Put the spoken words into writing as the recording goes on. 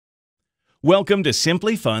Welcome to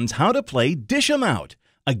Simply Fun's How to Play Dish 'em Out,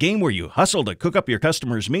 a game where you hustle to cook up your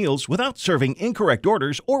customers' meals without serving incorrect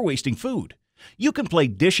orders or wasting food. You can play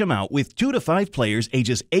Dish 'em Out with 2 to 5 players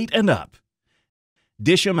ages 8 and up.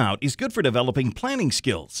 Dish 'em Out is good for developing planning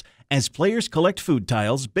skills, as players collect food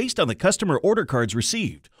tiles based on the customer order cards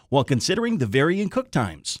received while considering the varying cook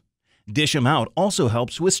times. Dish 'em Out also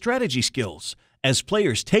helps with strategy skills, as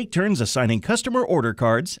players take turns assigning customer order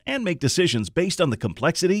cards and make decisions based on the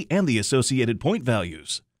complexity and the associated point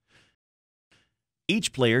values.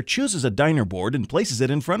 Each player chooses a diner board and places it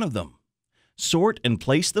in front of them. Sort and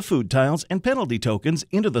place the food tiles and penalty tokens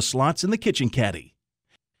into the slots in the kitchen caddy.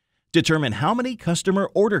 Determine how many customer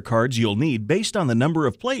order cards you'll need based on the number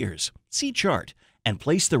of players. See chart and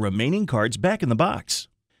place the remaining cards back in the box.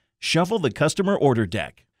 Shuffle the customer order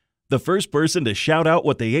deck. The first person to shout out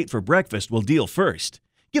what they ate for breakfast will deal first.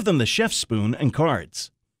 Give them the chef's spoon and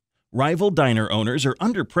cards. Rival diner owners are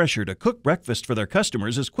under pressure to cook breakfast for their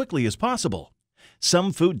customers as quickly as possible.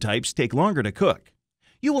 Some food types take longer to cook.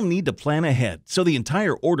 You will need to plan ahead so the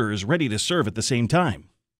entire order is ready to serve at the same time.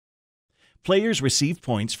 Players receive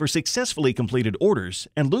points for successfully completed orders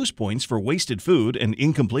and lose points for wasted food and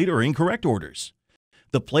incomplete or incorrect orders.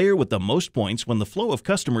 The player with the most points when the flow of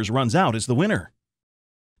customers runs out is the winner.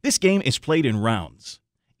 This game is played in rounds.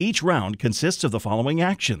 Each round consists of the following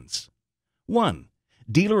actions. 1.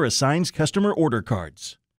 Dealer assigns customer order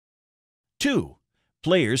cards. 2.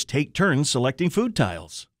 Players take turns selecting food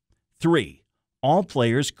tiles. 3. All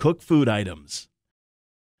players cook food items.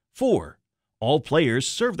 4. All players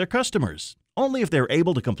serve their customers, only if they're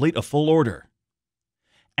able to complete a full order.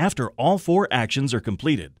 After all 4 actions are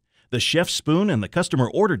completed, the chef's spoon and the customer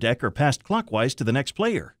order deck are passed clockwise to the next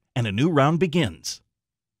player, and a new round begins.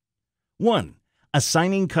 1.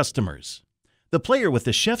 Assigning customers. The player with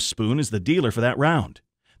the chef's spoon is the dealer for that round.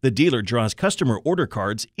 The dealer draws customer order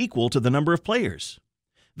cards equal to the number of players.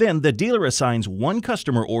 Then the dealer assigns 1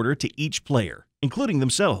 customer order to each player, including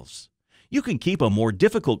themselves. You can keep a more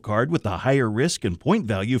difficult card with the higher risk and point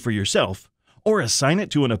value for yourself, or assign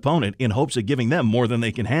it to an opponent in hopes of giving them more than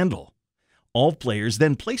they can handle. All players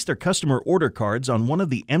then place their customer order cards on one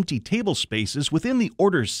of the empty table spaces within the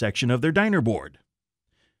orders section of their diner board.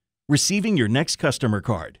 Receiving your next customer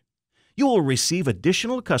card. You will receive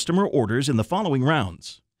additional customer orders in the following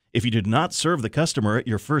rounds. If you did not serve the customer at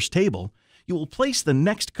your first table, you will place the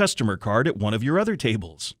next customer card at one of your other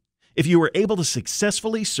tables. If you were able to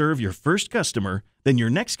successfully serve your first customer, then your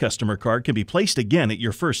next customer card can be placed again at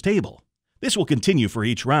your first table. This will continue for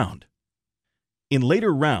each round. In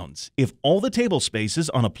later rounds, if all the table spaces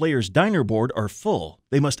on a player's diner board are full,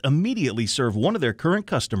 they must immediately serve one of their current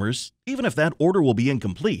customers, even if that order will be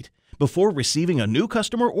incomplete, before receiving a new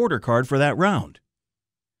customer order card for that round.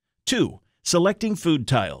 2. Selecting food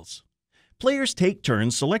tiles. Players take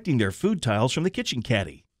turns selecting their food tiles from the kitchen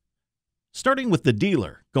caddy. Starting with the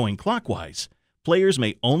dealer, going clockwise, players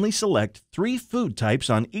may only select 3 food types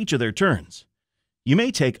on each of their turns. You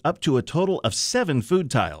may take up to a total of 7 food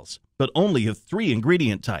tiles, but only of 3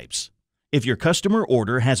 ingredient types. If your customer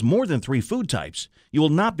order has more than 3 food types, you will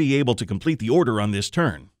not be able to complete the order on this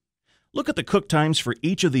turn. Look at the cook times for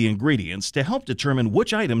each of the ingredients to help determine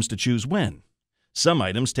which items to choose when. Some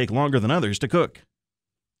items take longer than others to cook.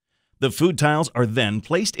 The food tiles are then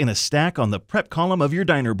placed in a stack on the prep column of your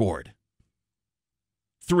diner board.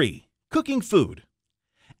 3. Cooking food.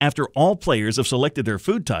 After all players have selected their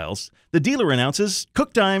food tiles, the dealer announces,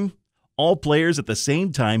 "Cook time!" All players at the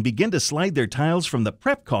same time begin to slide their tiles from the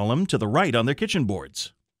prep column to the right on their kitchen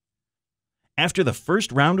boards. After the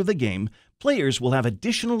first round of the game, players will have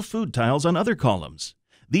additional food tiles on other columns.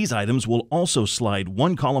 These items will also slide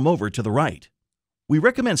 1 column over to the right. We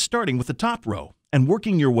recommend starting with the top row and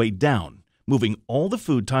working your way down, moving all the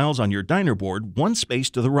food tiles on your diner board 1 space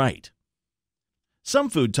to the right. Some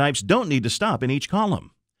food types don't need to stop in each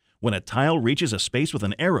column. When a tile reaches a space with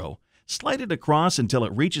an arrow, slide it across until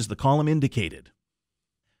it reaches the column indicated.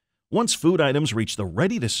 Once food items reach the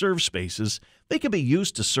ready-to-serve spaces, they can be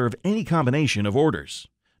used to serve any combination of orders.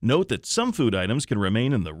 Note that some food items can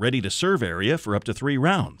remain in the ready-to-serve area for up to 3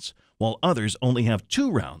 rounds, while others only have 2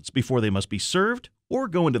 rounds before they must be served or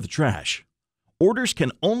go into the trash. Orders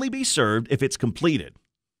can only be served if it's completed.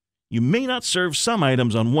 You may not serve some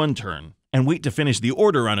items on one turn and wait to finish the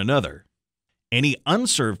order on another. Any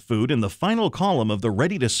unserved food in the final column of the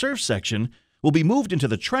ready-to-serve section will be moved into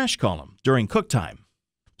the trash column during cook time.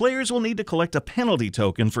 Players will need to collect a penalty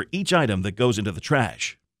token for each item that goes into the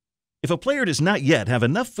trash. If a player does not yet have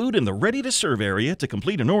enough food in the ready-to-serve area to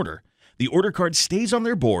complete an order, the order card stays on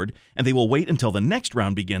their board and they will wait until the next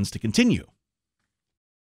round begins to continue.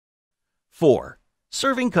 4.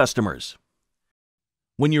 Serving customers.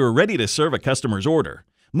 When you are ready to serve a customer's order,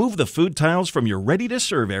 move the food tiles from your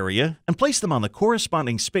ready-to-serve area and place them on the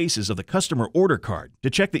corresponding spaces of the customer order card to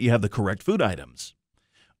check that you have the correct food items.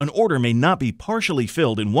 An order may not be partially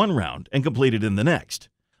filled in one round and completed in the next.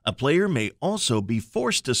 A player may also be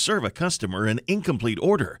forced to serve a customer an incomplete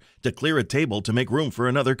order to clear a table to make room for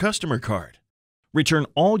another customer card. Return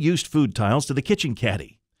all used food tiles to the kitchen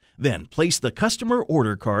caddy. Then place the customer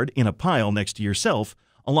order card in a pile next to yourself,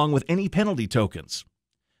 along with any penalty tokens.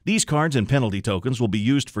 These cards and penalty tokens will be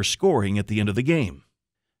used for scoring at the end of the game.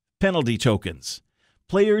 Penalty tokens.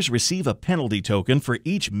 Players receive a penalty token for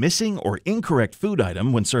each missing or incorrect food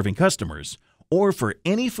item when serving customers, or for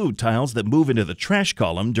any food tiles that move into the trash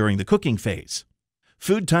column during the cooking phase.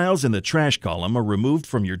 Food tiles in the trash column are removed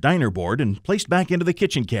from your diner board and placed back into the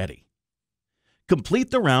kitchen caddy. Complete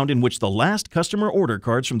the round in which the last customer order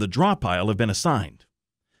cards from the draw pile have been assigned.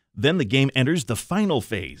 Then the game enters the final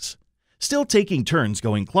phase, still taking turns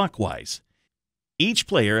going clockwise. Each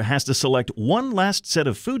player has to select one last set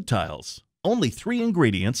of food tiles, only 3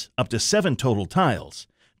 ingredients, up to 7 total tiles,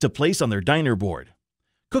 to place on their diner board.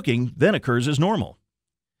 Cooking then occurs as normal.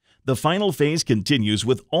 The final phase continues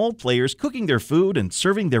with all players cooking their food and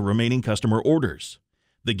serving their remaining customer orders.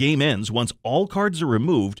 The game ends once all cards are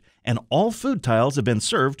removed and all food tiles have been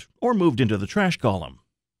served or moved into the trash column.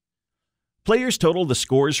 Players total the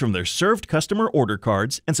scores from their served customer order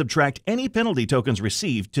cards and subtract any penalty tokens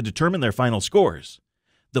received to determine their final scores.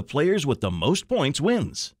 The players with the most points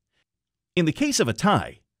wins. In the case of a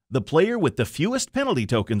tie, the player with the fewest penalty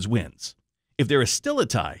tokens wins. If there is still a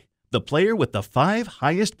tie, the player with the 5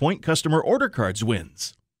 highest point customer order cards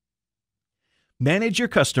wins. Manage your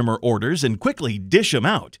customer orders and quickly dish them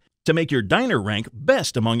out to make your diner rank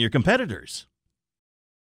best among your competitors.